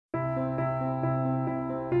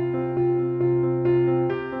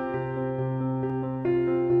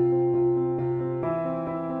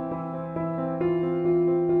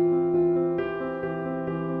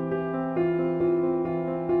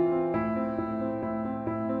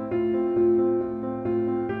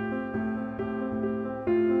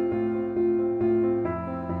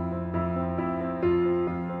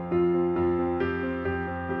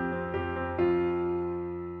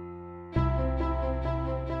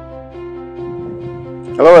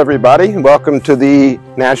Hello everybody, welcome to the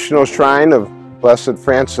National Shrine of Blessed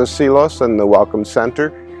Francis Seelos and the Welcome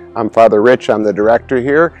Center. I'm Father Rich, I'm the director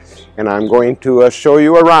here, and I'm going to show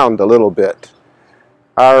you around a little bit.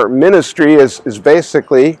 Our ministry is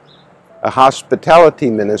basically a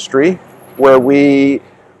hospitality ministry where we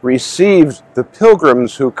receive the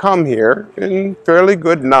pilgrims who come here in fairly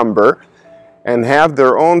good number and have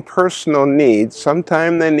their own personal needs.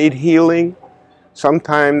 Sometimes they need healing,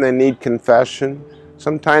 sometimes they need confession,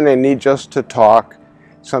 sometimes they need just to talk,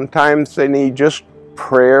 sometimes they need just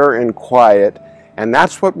prayer and quiet, and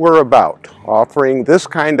that's what we're about, offering this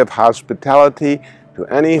kind of hospitality to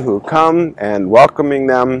any who come and welcoming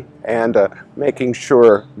them and making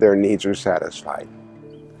sure their needs are satisfied.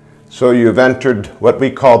 So you've entered what we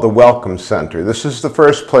call the Welcome Center. This is the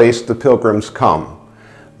first place the pilgrims come.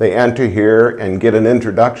 They enter here and get an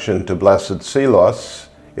introduction to Blessed Seelos,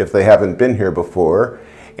 if they haven't been here before,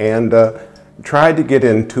 and try to get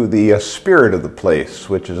into the spirit of the place,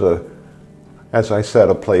 which is, as I said,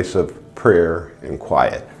 a place of prayer and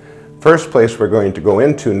quiet. First place we're going to go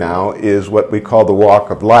into now is what we call the Walk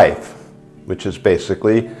of Life, which is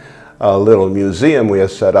basically a little museum we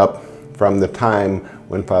have set up from the time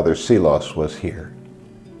when Father Seelos was here.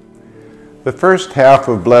 The first half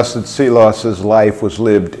of Blessed Seelos's life was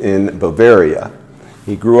lived in Bavaria.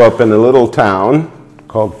 He grew up in a little town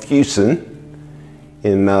called Füssen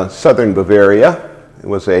in southern Bavaria. It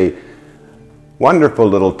was a wonderful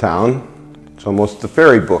little town. It's almost a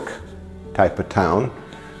fairy book type of town,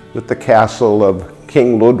 with the castle of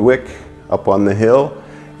King Ludwig up on the hill,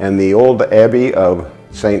 and the old abbey of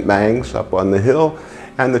St. Mangs up on the hill,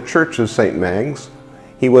 and the church of St. Mangs.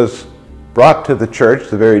 He was brought to the church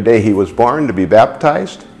the very day he was born to be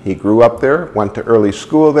baptized. He grew up there, went to early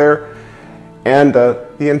school there, and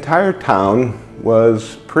the entire town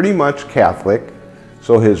was pretty much Catholic.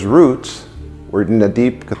 So his roots were in the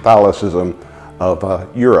deep Catholicism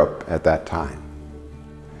of Europe at that time.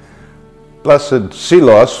 Blessed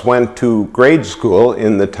Seelos went to grade school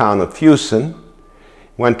in the town of Füssen,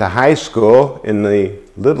 went to high school in the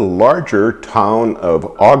little larger town of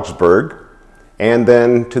Augsburg, and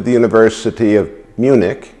then to the University of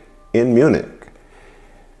Munich in Munich.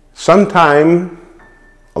 Sometime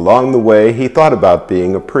along the way he thought about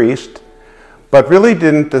being a priest, but really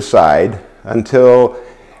didn't decide until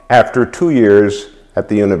after 2 years at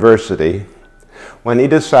the university, when he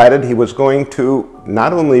decided he was going to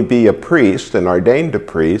not only be a priest and ordained a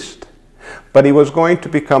priest, but he was going to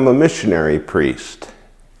become a missionary priest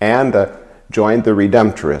and joined the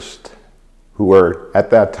Redemptorists, who were at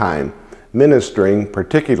that time ministering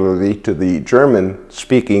particularly to the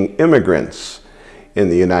German-speaking immigrants in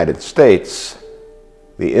the United States.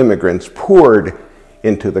 The immigrants poured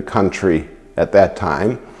into the country at that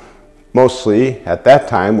time. Mostly, at that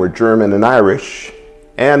time, were German and Irish,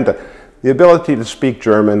 and the ability to speak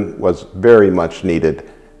German was very much needed.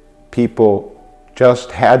 People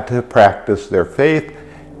just had to practice their faith,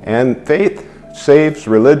 and faith saves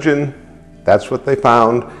religion. That's what they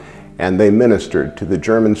found, and they ministered to the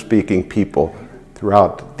German-speaking people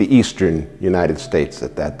throughout the eastern United States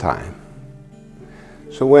at that time.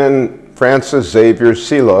 So when Francis Xavier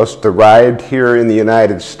Seelos arrived here in the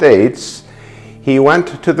United States, he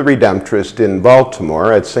went to the Redemptorist in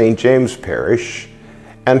Baltimore at St. James Parish,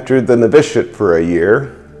 entered the novitiate for a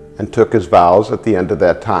year, and took his vows at the end of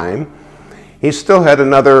that time. He still had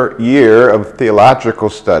another year of theological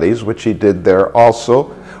studies, which he did there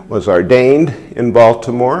also, was ordained in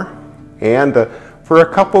Baltimore, and for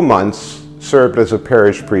a couple months served as a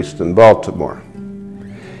parish priest in Baltimore.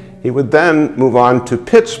 He would then move on to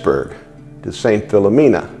Pittsburgh, to St.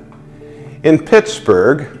 Philomena. In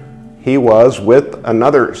Pittsburgh, he was with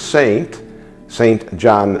another saint, St.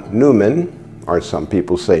 John Neumann, or some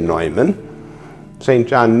people say Neumann. St.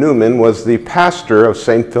 John Neumann was the pastor of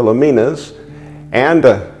St. Philomena's, and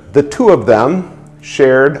the two of them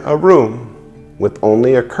shared a room with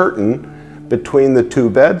only a curtain between the two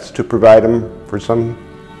beds to provide him for some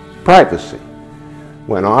privacy.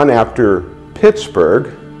 Went on after Pittsburgh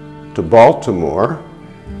to Baltimore,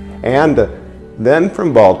 and then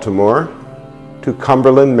from Baltimore to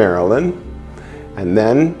Cumberland, Maryland, and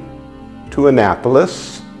then to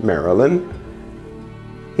Annapolis, Maryland.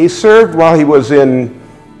 He served while he was in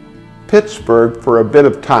Pittsburgh for a bit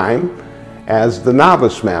of time as the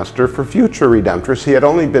novice master for future Redemptorists. He had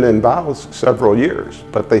only been in vows several years,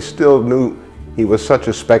 but they still knew he was such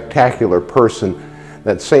a spectacular person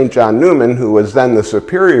that St. John Neumann, who was then the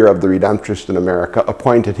superior of the Redemptorists in America,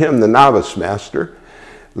 appointed him the novice master.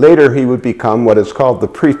 Later he would become what is called the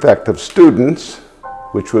prefect of students,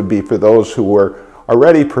 which would be for those who were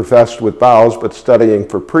already professed with vows but studying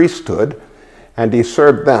for priesthood. and he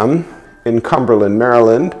served them in Cumberland,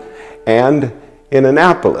 Maryland, and in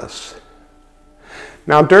Annapolis.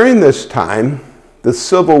 Now, during this time, the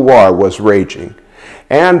Civil War was raging,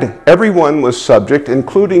 and everyone was subject,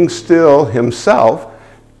 including Still himself,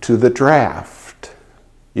 to the draft.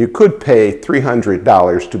 You could pay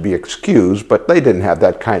 $300 to be excused, but they didn't have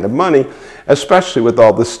that kind of money, especially with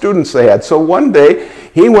all the students they had. So one day,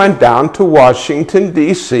 he went down to Washington,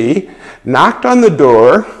 D.C., knocked on the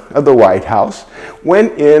door of the White House,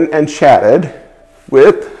 went in and chatted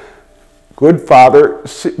with Good Father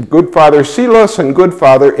Seelos and Good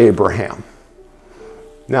Father Abraham.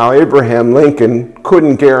 Now, Abraham Lincoln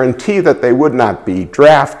couldn't guarantee that they would not be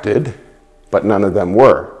drafted, but none of them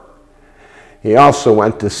were. He also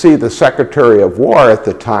went to see the Secretary of War at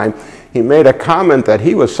the time. He made a comment that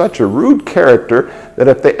he was such a rude character that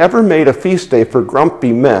if they ever made a feast day for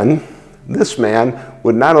grumpy men, this man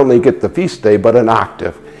would not only get the feast day, but an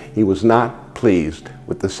octave. He was not pleased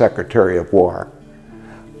with the Secretary of War.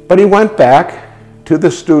 But he went back to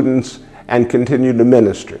the students and continued to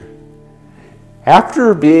minister.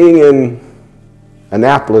 After being in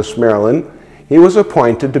Annapolis, Maryland, he was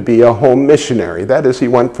appointed to be a home missionary. That is, he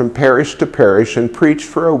went from parish to parish and preached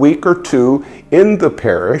for a week or two in the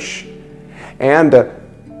parish and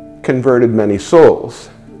converted many souls.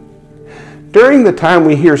 During the time,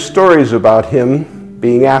 we hear stories about him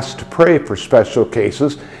being asked to pray for special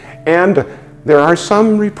cases, and there are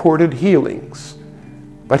some reported healings.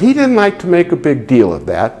 But he didn't like to make a big deal of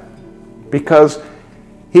that because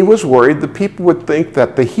he was worried the people would think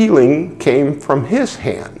that the healing came from his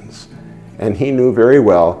hands. And he knew very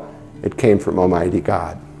well it came from Almighty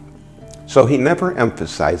God. So he never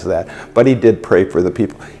emphasized that, but he did pray for the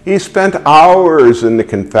people. He spent hours in the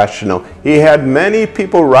confessional. He had many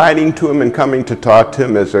people writing to him and coming to talk to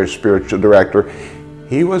him as their spiritual director.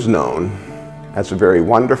 He was known as a very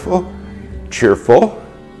wonderful, cheerful,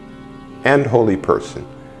 and holy person.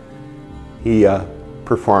 He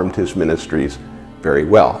performed his ministries very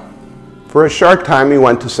well. For a short time, he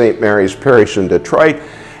went to St. Mary's Parish in Detroit,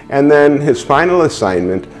 and then his final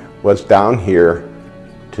assignment was down here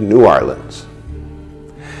to New Orleans.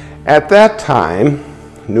 At that time,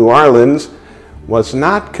 New Orleans was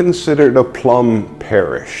not considered a plum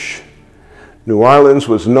parish. New Orleans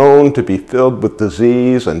was known to be filled with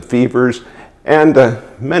disease and fevers, and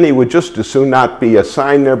many would just as soon not be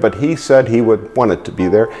assigned there, but he said he would want it to be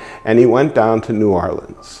there, and he went down to New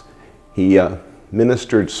Orleans. He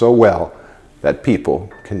ministered so well that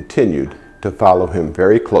people continued to follow him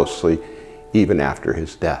very closely even after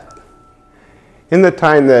his death. In the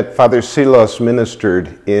time that Father Seelos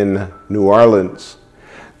ministered in New Orleans,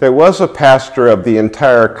 there was a pastor of the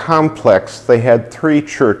entire complex. They had 3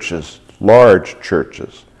 churches, large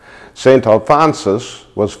churches. St. Alphonsus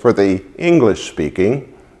was for the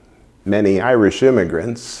English-speaking, many Irish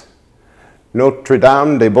immigrants. Notre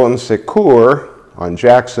Dame de Bon Secours on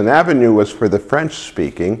Jackson Avenue was for the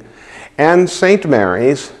French-speaking, and St.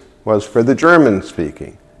 Mary's was for the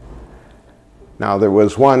German-speaking. Now, there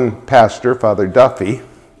was one pastor, Father Duffy,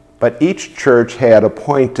 but each church had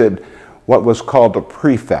appointed what was called a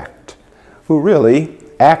prefect, who really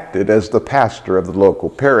acted as the pastor of the local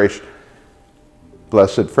parish.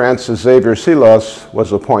 Blessed Francis Xavier Seelos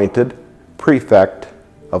was appointed prefect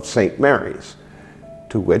of St. Mary's,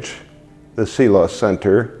 to which the Seelos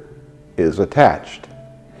Center is attached.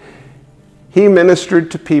 He ministered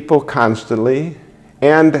to people constantly,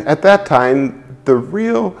 and at that time, the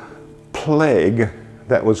real plague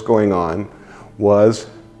that was going on was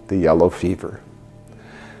the yellow fever.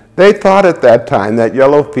 They thought at that time that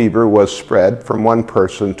yellow fever was spread from one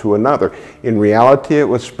person to another. In reality, it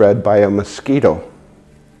was spread by a mosquito.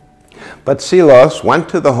 But Seelos went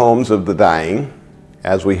to the homes of the dying,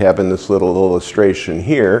 as we have in this little illustration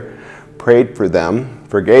here, prayed for them,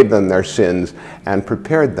 forgave them their sins, and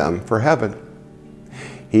prepared them for heaven.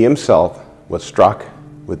 He himself was struck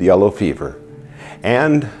with yellow fever,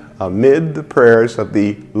 and amid the prayers of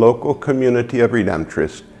the local community of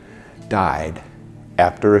Redemptorists, died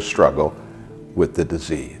after a struggle with the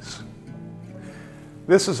disease.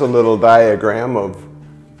 This is a little diagram of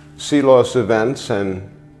Seelos events and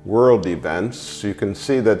world events. You can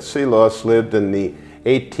see that Seelos lived in the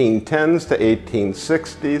 1810s to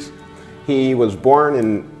 1860s. He was born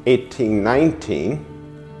in 1819,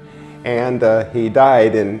 and he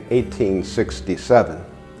died in 1867.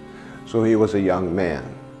 So he was a young man.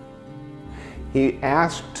 He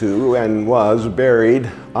asked to and was buried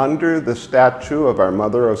under the statue of our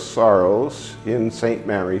Mother of Sorrows in St.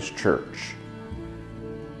 Mary's Church.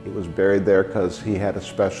 He was buried there because he had a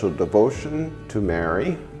special devotion to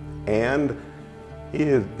Mary, and he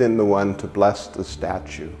had been the one to bless the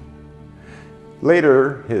statue.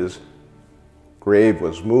 Later, his grave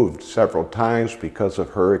was moved several times because of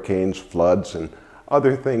hurricanes, floods, and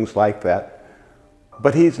other things like that.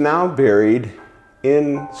 But he's now buried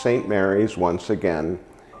in St. Mary's once again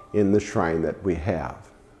in the shrine that we have.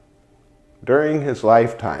 During his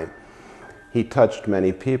lifetime, he touched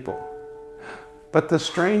many people. But the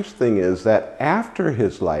strange thing is that after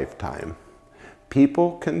his lifetime,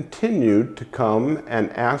 people continued to come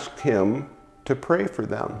and ask him to pray for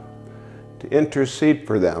them, to intercede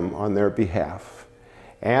for them on their behalf.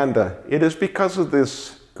 And it is because of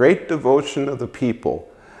this great devotion of the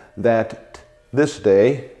people that this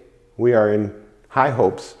day we are in high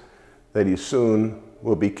hopes that he soon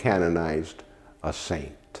will be canonized a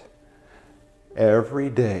saint. Every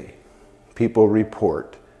day, people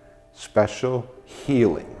report special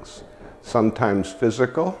healings, sometimes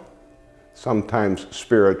physical, sometimes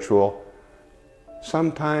spiritual,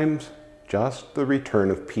 sometimes just the return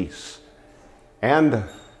of peace. And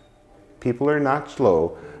people are not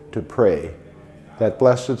slow to pray that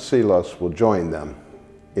Blessed Seelos will join them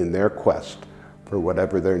in their quest for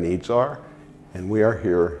whatever their needs are, and we are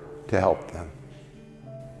here to help them.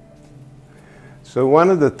 So one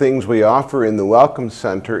of the things we offer in the Welcome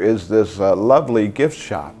Center is this lovely gift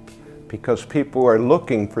shop, because people are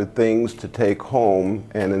looking for things to take home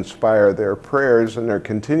and inspire their prayers and their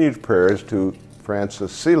continued prayers to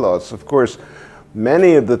Francis Seelos. Of course,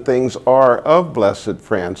 many of the things are of Blessed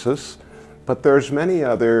Francis, but there's many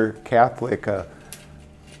other Catholic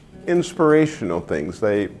inspirational things.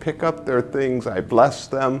 They pick up their things, I bless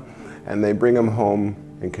them, and they bring them home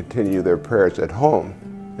and continue their prayers at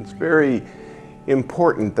home. It's very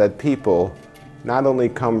important that people not only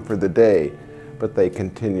come for the day, but they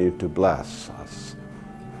continue to bless us.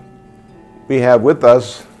 We have with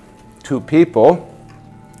us two people,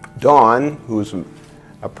 Dawn, who's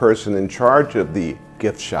a person in charge of the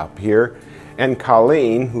gift shop here, and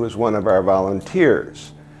Colleen, who is one of our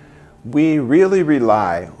volunteers. We really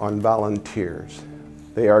rely on volunteers.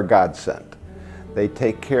 They are God-sent. They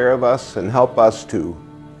take care of us and help us to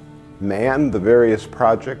man the various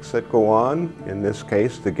projects that go on, in this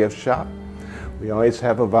case, the gift shop. We always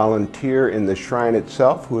have a volunteer in the shrine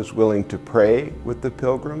itself who is willing to pray with the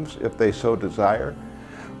pilgrims if they so desire.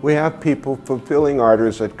 We have people fulfilling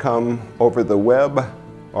orders that come over the web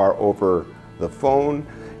or over the phone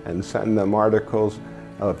and send them articles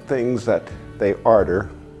of things that they order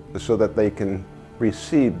so that they can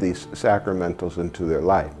receive these sacramentals into their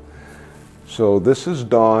life. So this is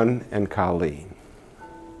Dawn and Colleen.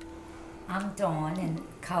 I'm Dawn, and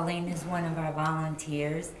Colleen is one of our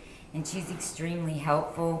volunteers, and she's extremely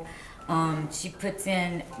helpful. She puts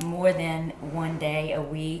in more than one day a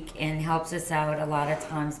week and helps us out a lot of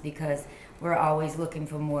times because we're always looking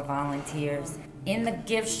for more volunteers. In the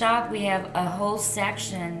gift shop, we have a whole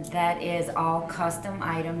section that is all custom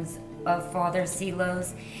items of Father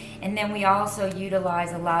Seelos, and then we also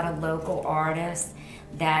utilize a lot of local artists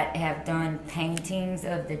that have done paintings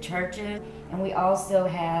of the churches, and we also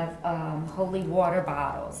have holy water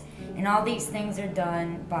bottles. And all these things are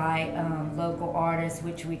done by local artists,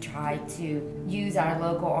 which we try to use our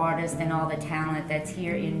local artists and all the talent that's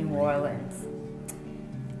here in New Orleans.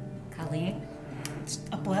 Colleen? It's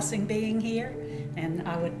a blessing being here, and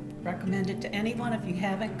I would recommend it to anyone. If you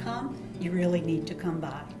haven't come, you really need to come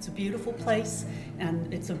by. It's a beautiful place,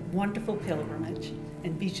 and it's a wonderful pilgrimage,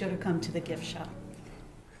 and be sure to come to the gift shop.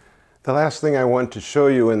 The last thing I want to show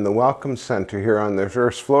you in the Welcome Center here on the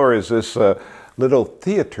first floor is this little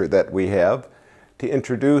theater that we have to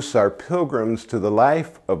introduce our pilgrims to the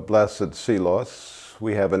life of Blessed Seelos.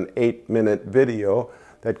 We have an 8-minute video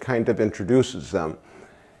that kind of introduces them.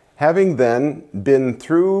 Having then been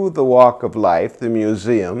through the walk of life, the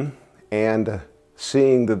museum, and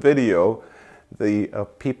seeing the video, the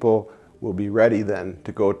people will be ready then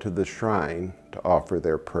to go to the shrine to offer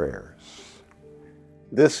their prayers.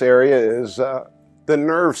 This area is the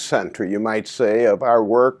nerve center, you might say, of our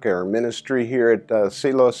work, our ministry here at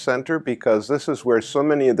Seelos Center, because this is where so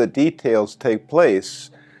many of the details take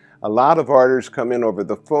place. A lot of orders come in over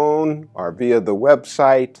the phone or via the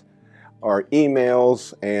website or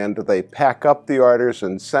emails, and they pack up the orders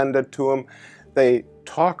and send it to them. They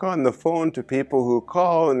talk on the phone to people who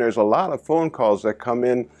call, and there's a lot of phone calls that come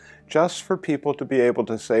in just for people to be able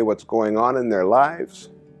to say what's going on in their lives,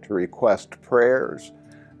 to request prayers,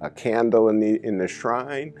 a candle in the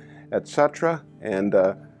shrine, etc. And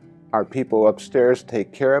our people upstairs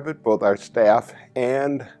take care of it, both our staff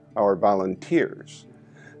and our volunteers.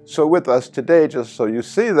 So with us today, just so you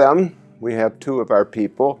see them, we have two of our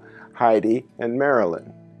people, Heidi and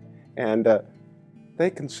Marilyn. And they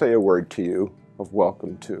can say a word to you of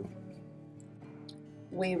welcome too.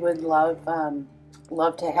 We would love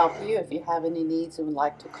to help you. If you have any needs and would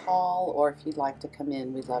like to call, or if you'd like to come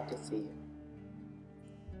in, we'd love to see you.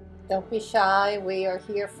 Don't be shy. We are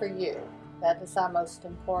here for you. That is our most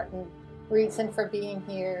important reason for being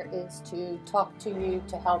here, is to talk to you,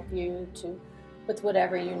 to help you, with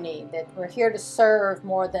whatever you need. That we're here to serve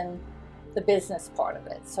more than the business part of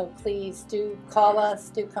it. So please do call us,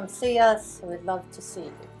 do come see us. We'd love to see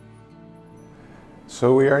you.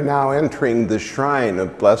 So we are now entering the shrine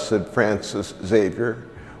of Blessed Francis Xavier,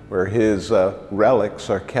 where his relics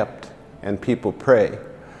are kept and people pray.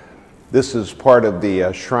 This is part of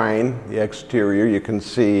the shrine, the exterior. You can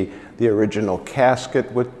see the original casket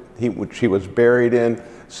which he was buried in,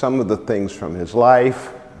 some of the things from his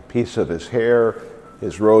life, a piece of his hair,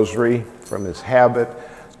 his rosary from his habit,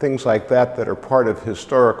 things like that that are part of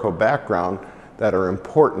historical background that are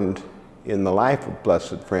important in the life of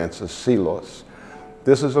Blessed Francis Seelos.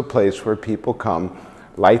 This is a place where people come,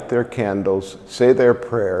 light their candles, say their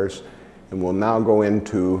prayers, and we'll now go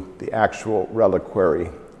into the actual reliquary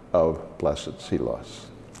of Blessed Seelos.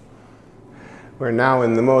 We're now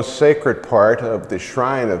in the most sacred part of the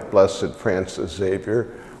shrine of Blessed Francis Xavier,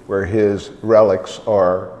 where his relics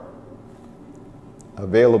are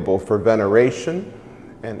available for veneration,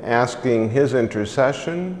 and asking his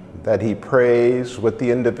intercession that he prays with the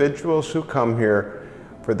individuals who come here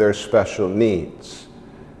for their special needs.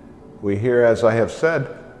 We hear, as I have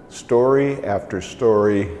said, story after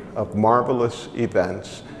story of marvelous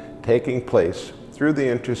events taking place through the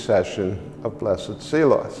intercession of Blessed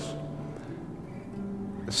Seelos.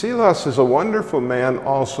 Seelos is a wonderful man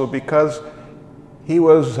also because he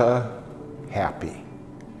was happy.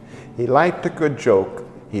 He liked a good joke.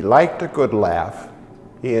 He liked a good laugh.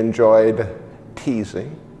 He enjoyed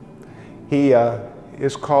teasing. He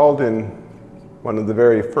is called in one of the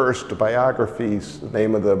very first biographies, the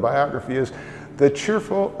name of the biography is The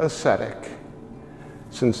Cheerful Ascetic,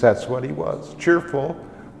 since that's what he was, cheerful,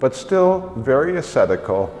 but still very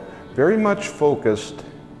ascetical, very much focused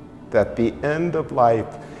that the end of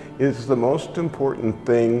life is the most important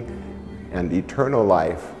thing, and eternal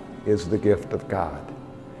life is the gift of God.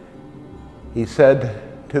 He said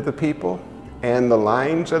to the people, and the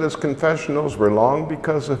lines at his confessionals were long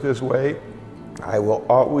because of his way, I will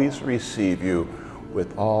always receive you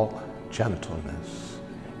with all gentleness.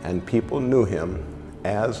 And people knew him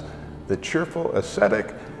as the cheerful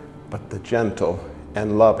ascetic, but the gentle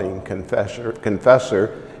and loving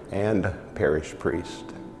confessor and parish priest.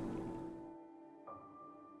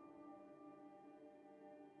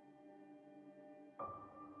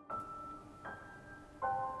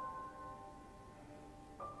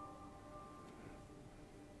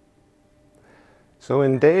 So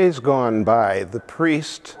in days gone by, the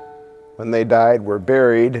priests, when they died, were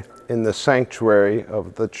buried in the sanctuary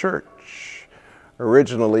of the church.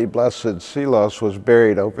 Originally, Blessed Seelos was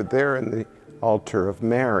buried over there in the altar of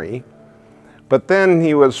Mary. But then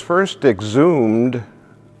he was first exhumed,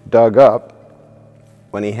 dug up,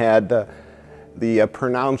 when he had the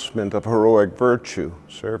pronouncement of heroic virtue,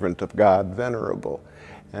 servant of God, venerable.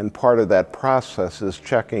 And part of that process is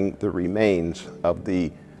checking the remains of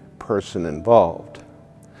the person involved.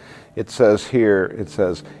 It says, here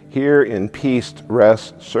in peace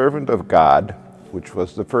rest servant of God, which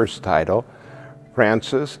was the first title,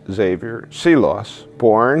 Francis Xavier Seelos,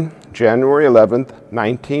 born January 11th,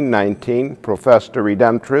 1919, professed a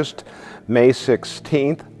Redemptorist, May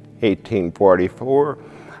 16th, 1844,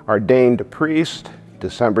 ordained a priest,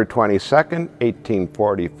 December 22nd,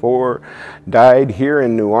 1844, died here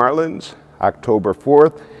in New Orleans, October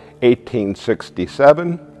 4th,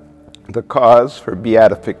 1867. The cause for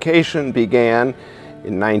beatification began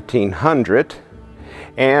in 1900,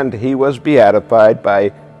 and he was beatified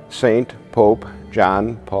by Saint Pope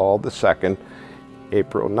John Paul II,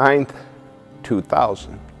 April 9th,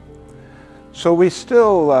 2000. So we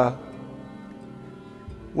still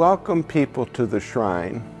welcome people to the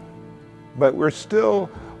shrine, but we're still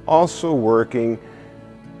also working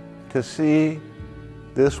to see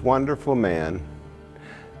this wonderful man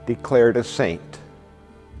declared a saint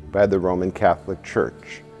by the Roman Catholic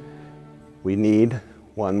Church. We need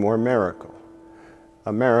one more miracle,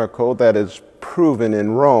 a miracle that is proven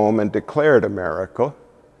in Rome and declared a miracle,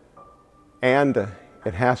 and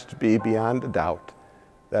it has to be beyond a doubt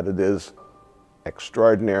that it is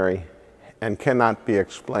extraordinary and cannot be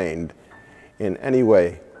explained in any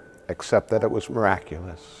way except that it was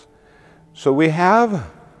miraculous. So we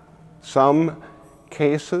have some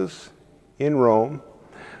cases in Rome.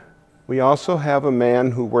 We also have a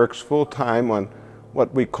man who works full-time on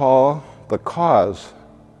what we call the cause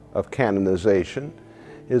of canonization.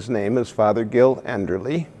 His name is Father Gil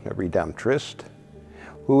Enderly, a Redemptorist.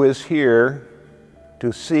 who is here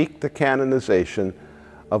to seek the canonization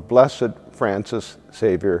of Blessed Francis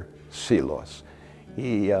Xavier Seelos.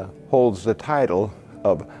 He holds the title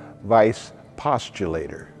of Vice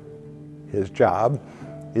Postulator. His job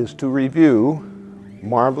is to review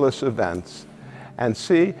marvelous events and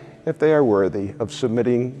see if they are worthy of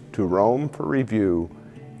submitting to Rome for review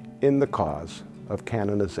in the cause of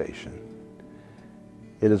canonization.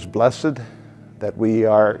 It is blessed that we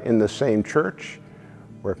are in the same church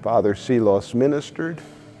where Father Seelos ministered,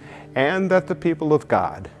 and that the people of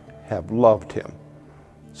God have loved him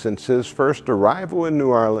since his first arrival in New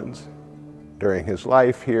Orleans, during his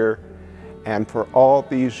life here, and for all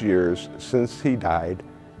these years since he died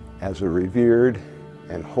as a revered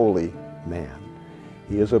and holy man.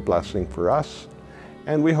 He is a blessing for us,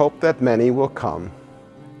 and we hope that many will come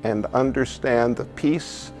and understand the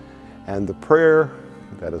peace and the prayer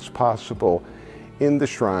that is possible in the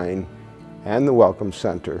shrine and the Welcome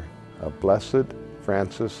Center of Blessed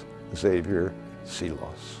Francis Xavier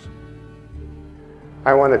Seelos.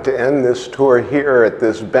 I wanted to end this tour here at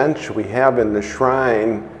this bench we have in the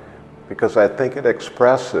shrine because I think it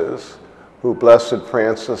expresses who Blessed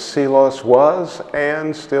Francis Seelos was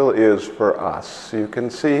and still is for us. You can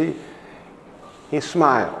see he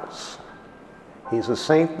smiles. He's a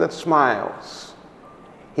saint that smiles.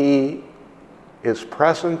 He is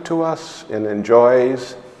present to us and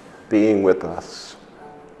enjoys being with us.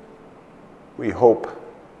 We hope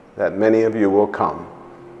that many of you will come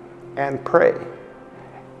and pray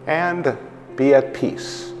and be at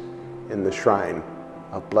peace in the shrine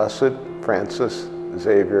of Blessed Francis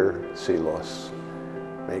Xavier Seelos.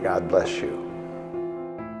 May God bless you.